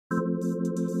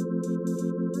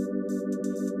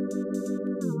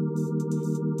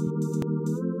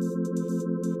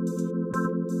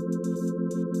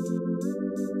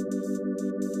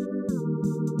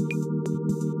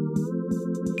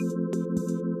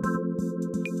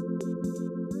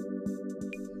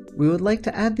We would like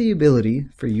to add the ability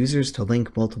for users to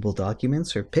link multiple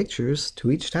documents or pictures to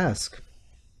each task.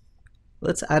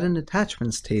 Let's add an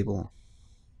attachments table.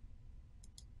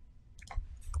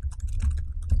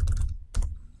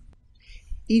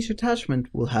 Each attachment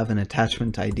will have an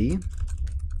attachment ID,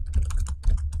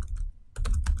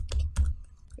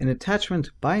 an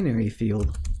attachment binary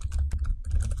field.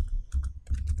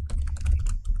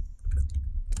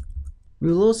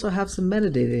 We will also have some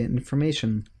metadata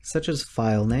information, such as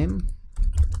file name,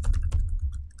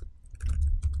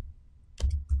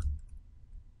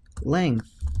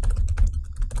 length,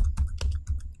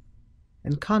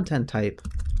 and content type.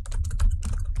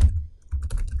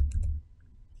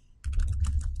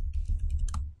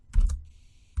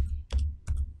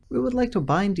 We would like to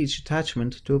bind each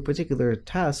attachment to a particular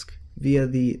task via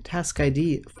the task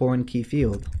ID foreign key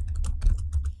field.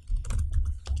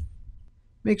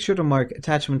 Make sure to mark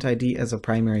attachment ID as a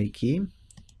primary key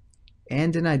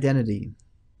and an identity.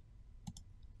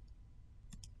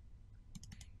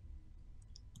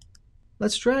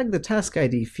 Let's drag the task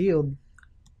ID field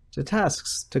to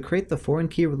tasks to create the foreign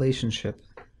key relationship.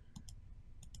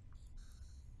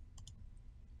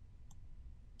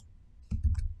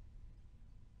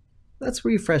 Let's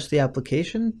refresh the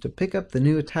application to pick up the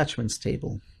new attachments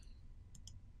table.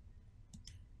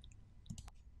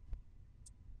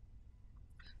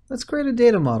 Let's create a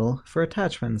data model for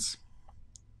attachments.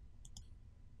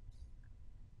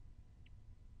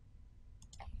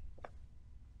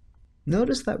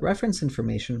 Notice that reference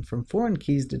information from foreign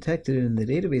keys detected in the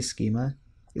database schema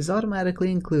is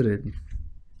automatically included.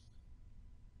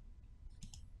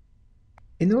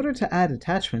 In order to add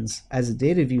attachments as a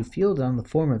data view field on the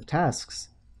form of tasks,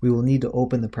 we will need to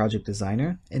open the project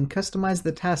designer and customize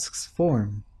the tasks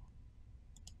form.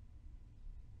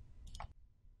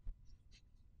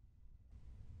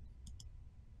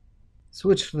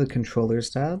 Switch to the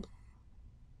Controllers tab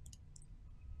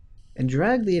and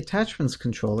drag the Attachments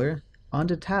controller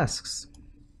onto Tasks.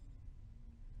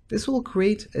 This will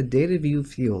create a data view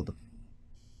field.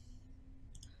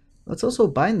 Let's also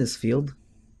bind this field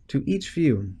to each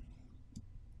view.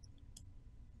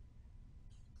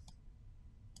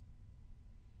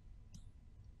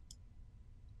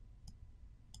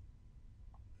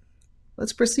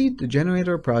 Let's proceed to generate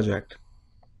our project.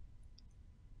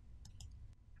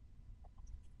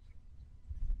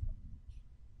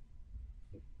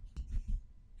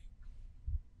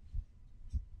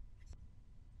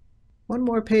 One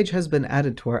more page has been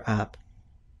added to our app.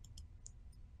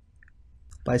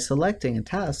 By selecting a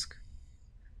task,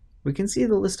 we can see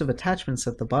the list of attachments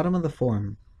at the bottom of the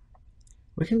form.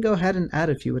 We can go ahead and add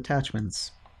a few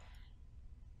attachments.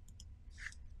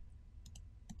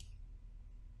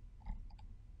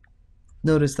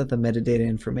 Notice that the metadata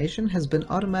information has been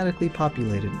automatically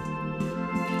populated.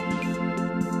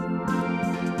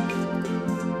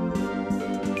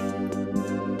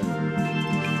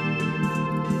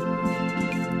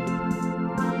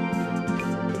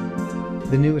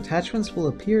 The new attachments will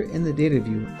appear in the data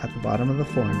view at the bottom of the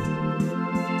form.